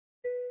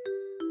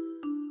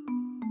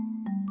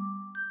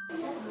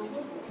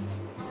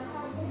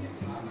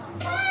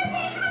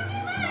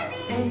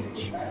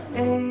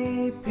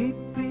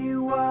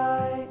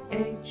H-A-P-P-Y,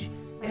 H-A-P-P-Y,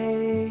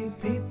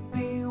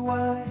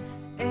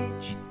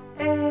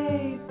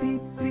 H-A-P-P-Y.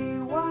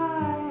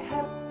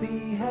 Happy,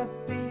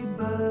 happy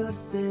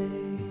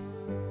birthday.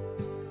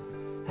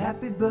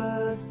 Happy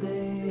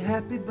birthday,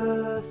 happy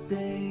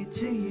birthday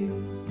to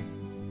you.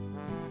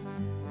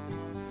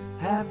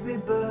 Happy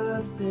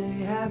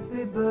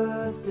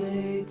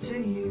birthday to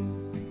you.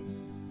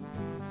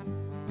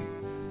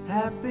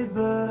 Happy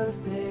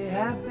birthday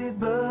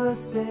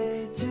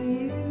to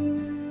you.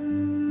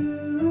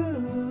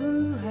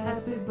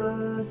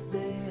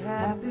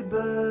 Happy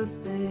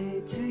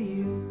birthday to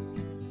you.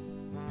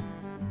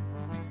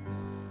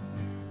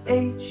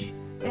 H-A-P-P-Y,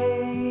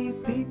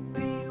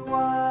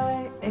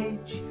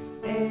 H-A-P-P-Y,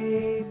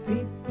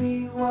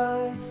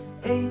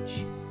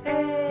 H-A-P-P-Y.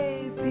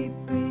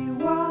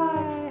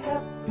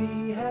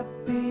 Happy,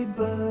 happy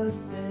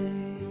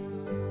birthday.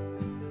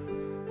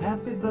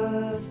 Happy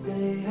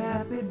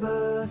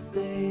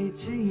birthday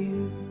to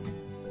you.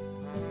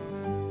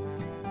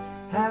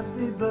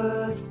 Happy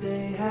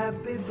birthday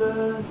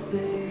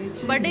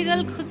to birthday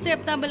girl खुद से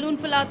अपना balloon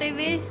फुलाते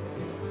हुए,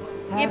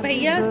 ये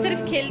भैया सिर्फ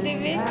खेलते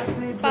हुए,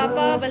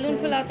 पापा बलून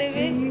फुलाते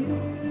हुए,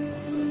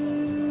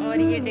 और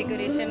ये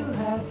decoration.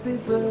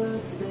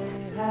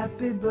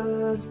 Happy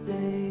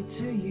birthday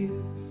to you.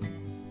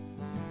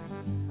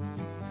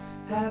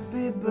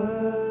 Happy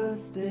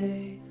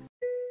birthday.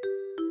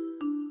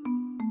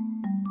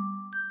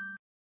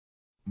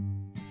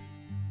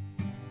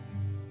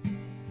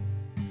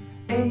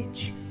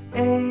 H-A-P-P-Y,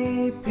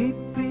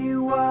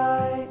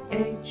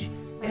 H-A-P-P-Y,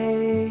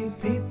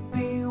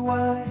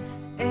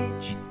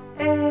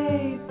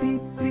 H-A-P-P-Y.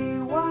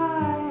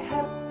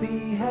 Happy,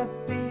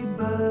 happy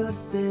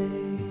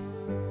birthday.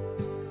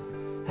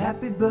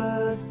 Happy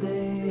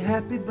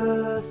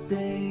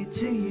birthday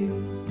to you.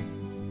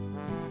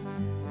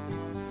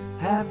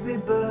 Happy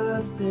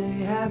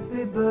birthday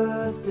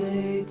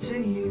to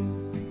you.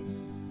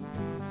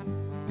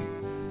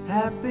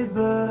 Happy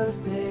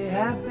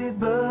birthday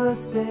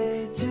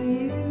to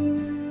you.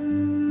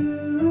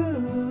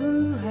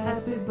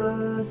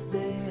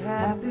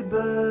 Happy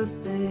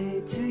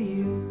birthday to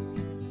you.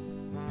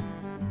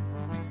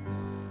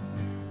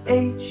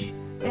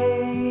 H-A-P-P-Y,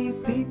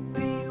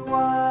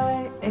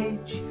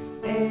 H-A-P-P-Y,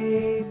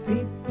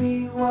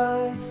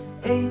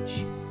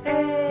 H-A-P-P-Y.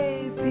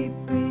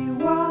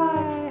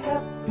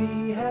 Happy,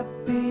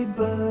 happy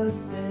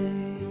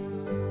birthday.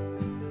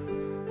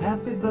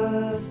 Happy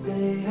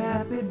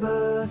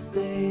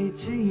birthday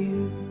to you.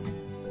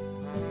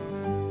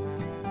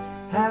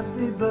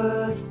 Happy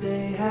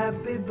birthday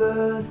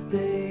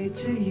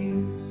to you.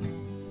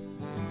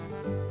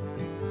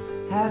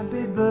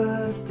 Happy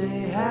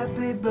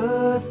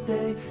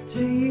birthday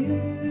to you.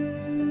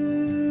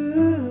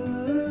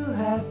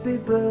 Happy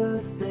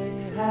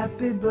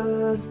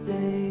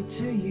birthday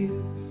to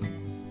you.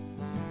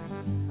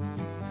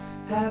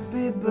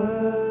 Happy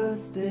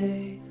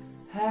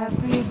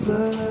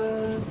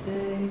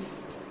birthday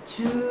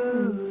to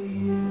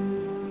you.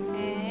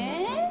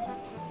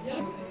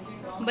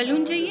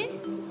 Balloon चाहिए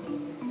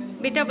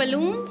बेटा,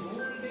 balloons.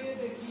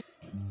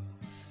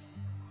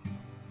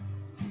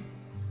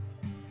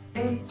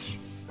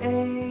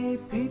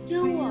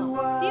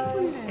 H-A-P-P-Y,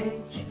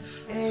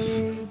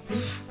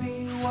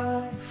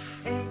 H-A-P-P-Y,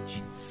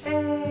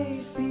 H-A-P-P-Y.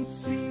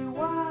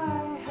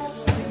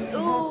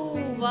 Oh,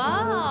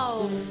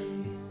 wow.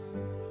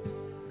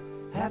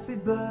 Happy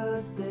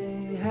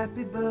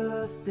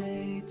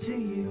birthday to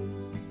you.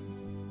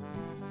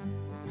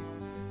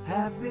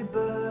 Happy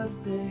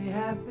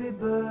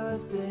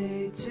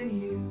birthday to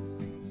you.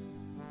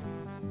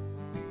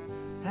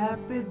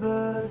 Happy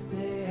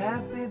birthday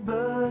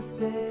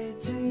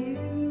to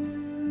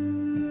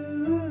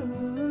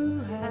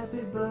you.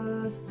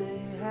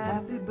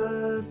 Happy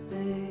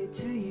birthday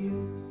to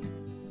you.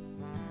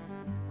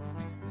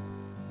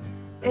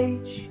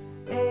 H-A-P-P-Y,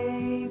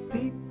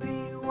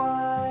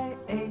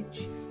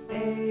 H-A-P-P-Y,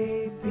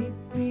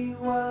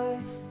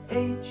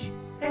 H-A-P-P-Y.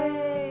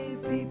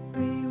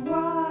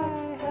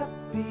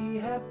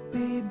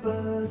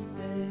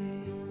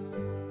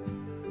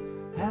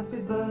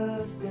 Happy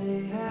birthday.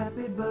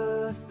 Happy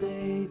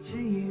birthday to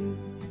you.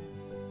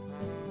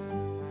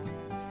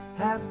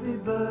 Happy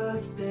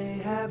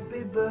birthday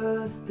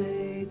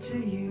to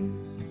you.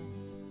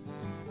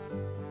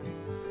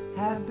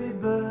 Happy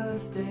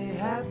birthday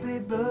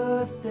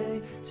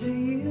to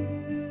you.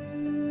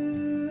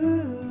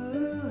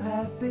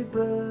 Happy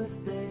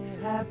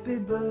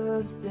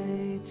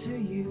birthday to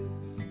you.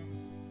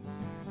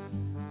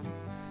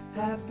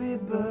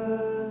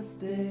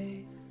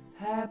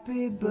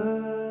 Happy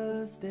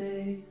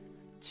birthday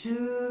to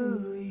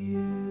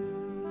you.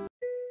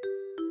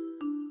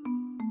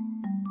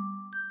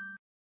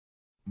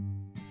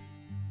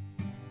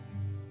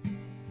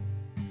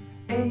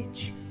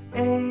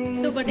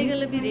 तो birthday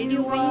girl अभी ready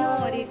हो गई है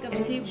और ये कब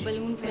से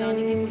balloon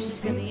फुलाने की कोशिश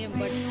कर रही है,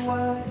 बट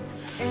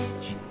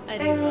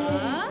अरे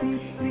वाह,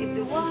 ये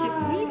तो सबसे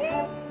कूल है।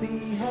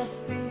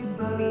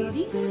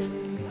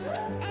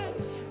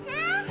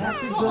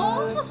 Happy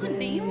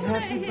birthday,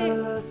 happy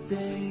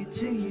birthday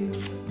to you.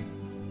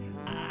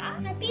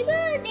 Happy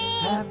birthday.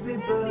 Happy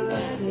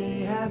birthday,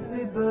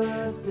 happy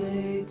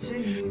birthday to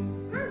you.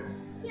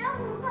 क्या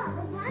होगा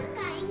भगवान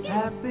गाएंगे?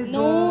 Happy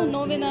No, birthday, no,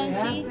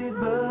 Vedanshi. happy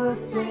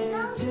birthday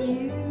to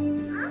you.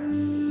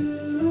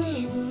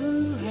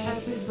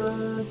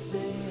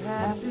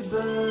 Happy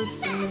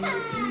birthday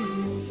to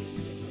you.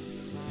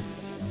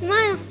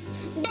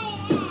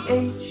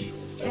 H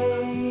A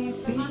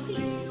P P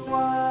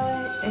Y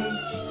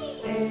H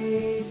A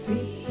P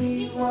P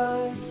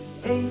Y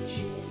H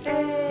A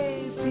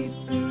P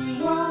P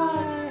Y.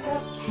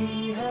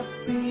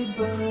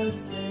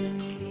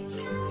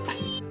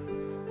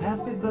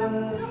 Happy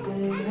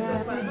birthday.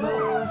 Happy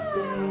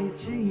birthday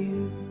to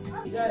you.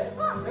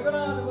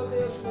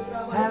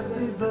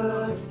 Happy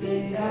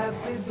birthday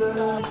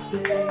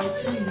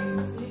to you.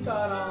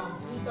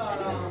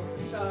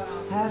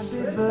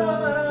 Happy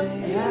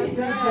birthday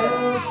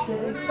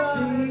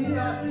to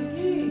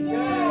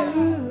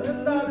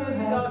you.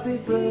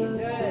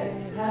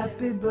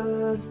 Happy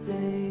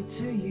birthday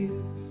to you.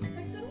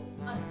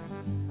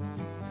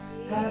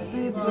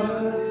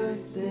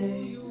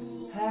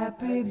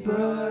 Happy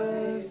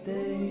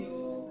birthday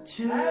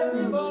to you.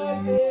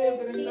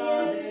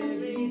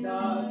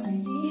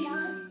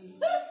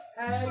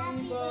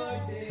 Happy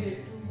birthday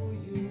to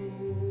you.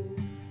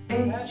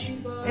 H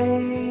A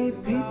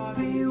P P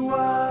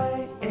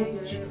Y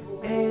H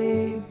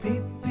A P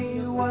P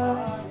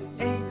Y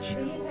H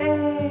A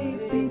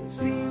P P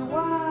Y.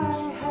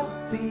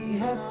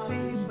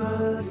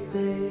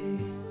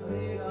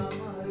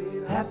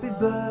 Happy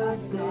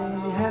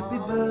birthday. Happy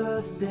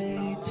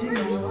birthday to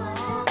you.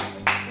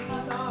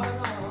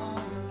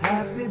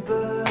 Happy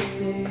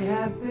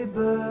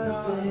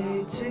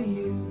birthday to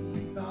you.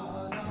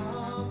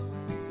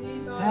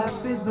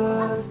 Happy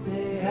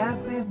birthday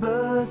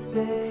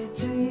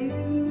to you.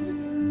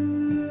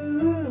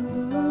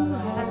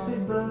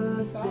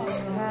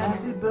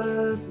 Happy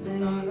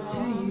birthday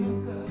to you.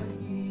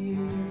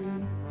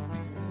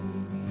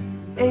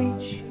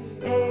 H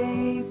A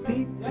P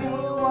P Y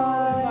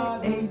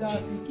H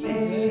A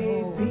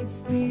P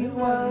P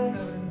Y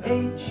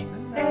H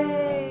A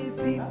P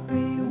P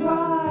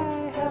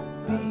Y.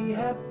 Happy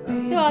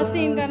तो आज से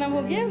इनका नाम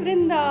हो गया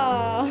वृंदा।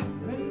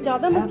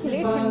 ज्यादा मत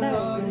खिले, ठंडा है।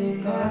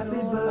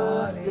 Happy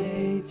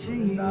birthday to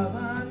you.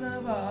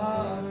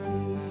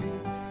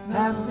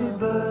 Happy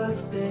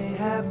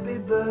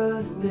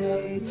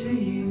birthday to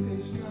you.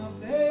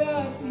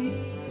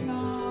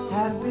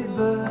 Happy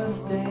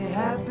birthday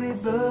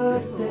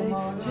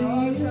to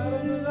you.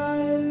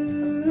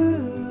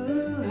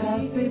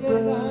 Happy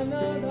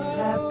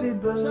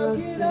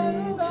birthday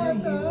to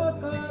you.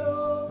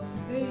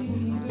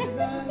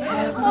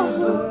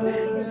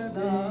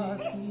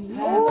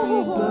 Happy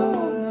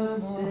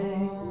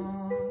birthday.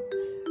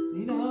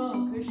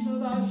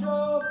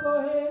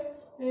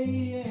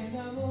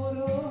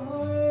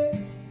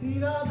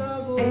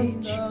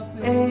 H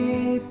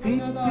A P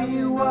P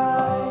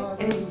Y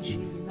H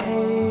A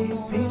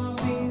P P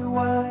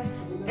Y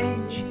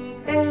H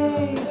A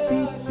P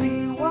P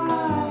Y.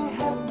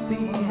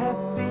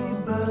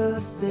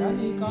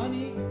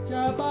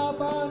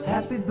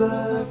 Happy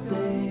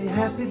birthday.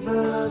 Happy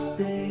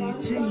birthday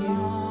to you.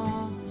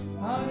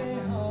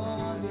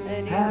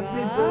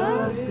 Happy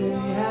birthday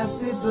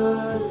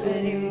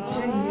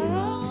to you.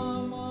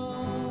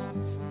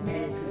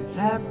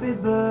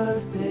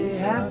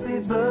 Happy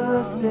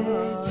birthday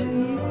to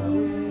you.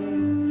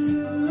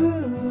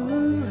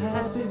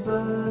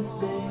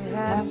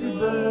 Happy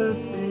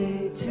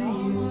birthday to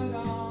you.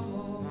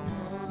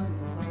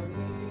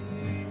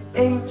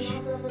 H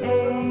A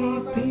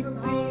P P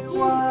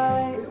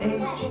Y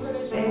H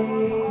A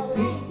P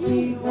P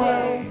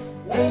Y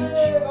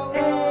H A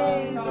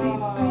P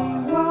P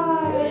Y.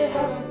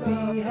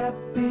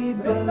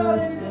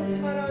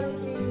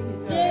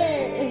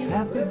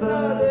 Happy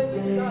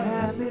birthday.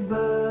 Happy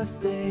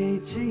birthday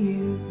to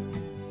you.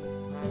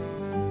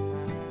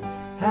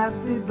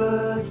 Happy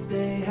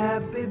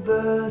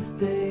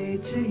birthday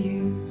to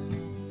you.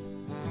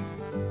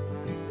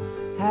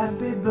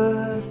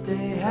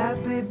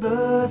 Happy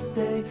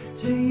birthday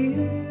to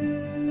you.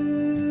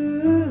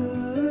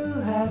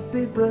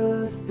 Happy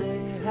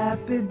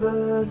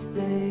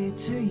birthday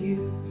to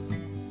you.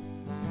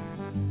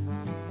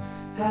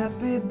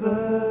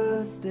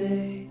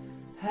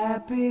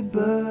 Happy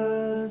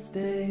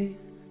birthday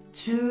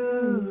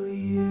to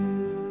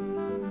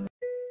you.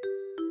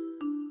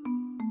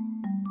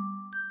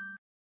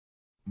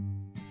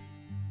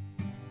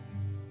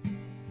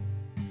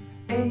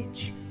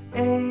 H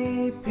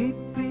A P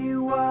P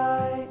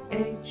Y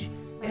H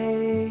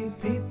A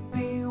P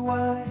P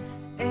Y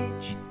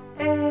H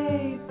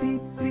A P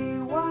P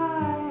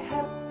Y.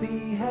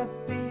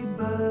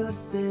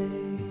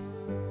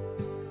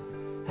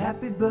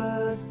 Happy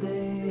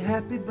birthday.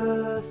 Happy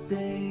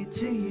birthday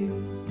to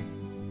you.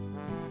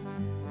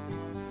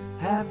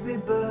 Happy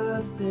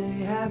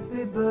birthday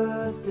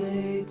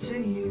to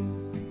you.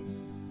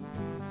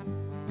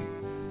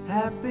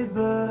 Happy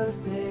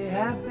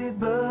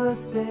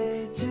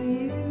birthday to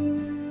you.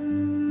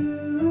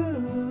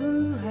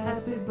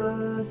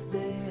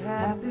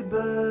 happy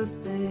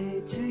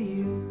birthday to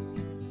you.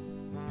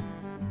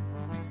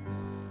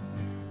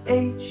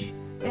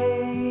 H-A-P-P-Y,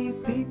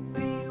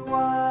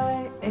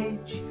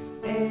 H-A-P-P-Y,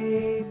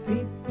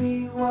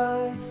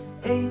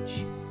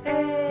 H-A-P-P-Y.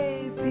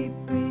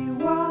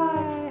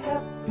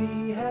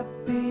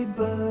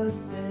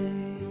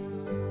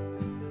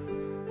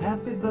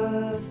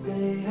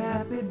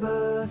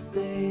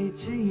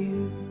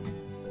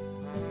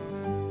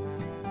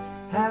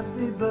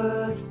 Happy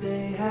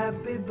birthday.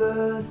 Happy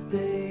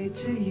birthday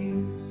to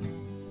you.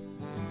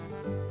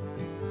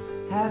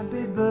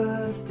 Happy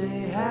birthday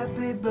to you.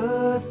 Happy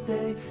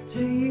birthday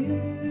to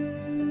you.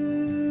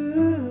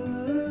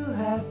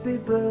 Happy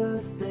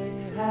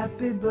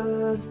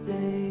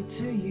birthday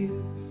to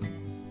you.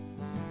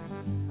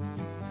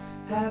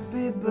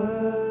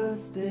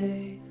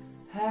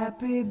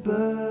 Happy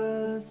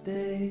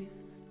birthday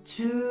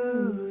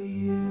to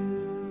you.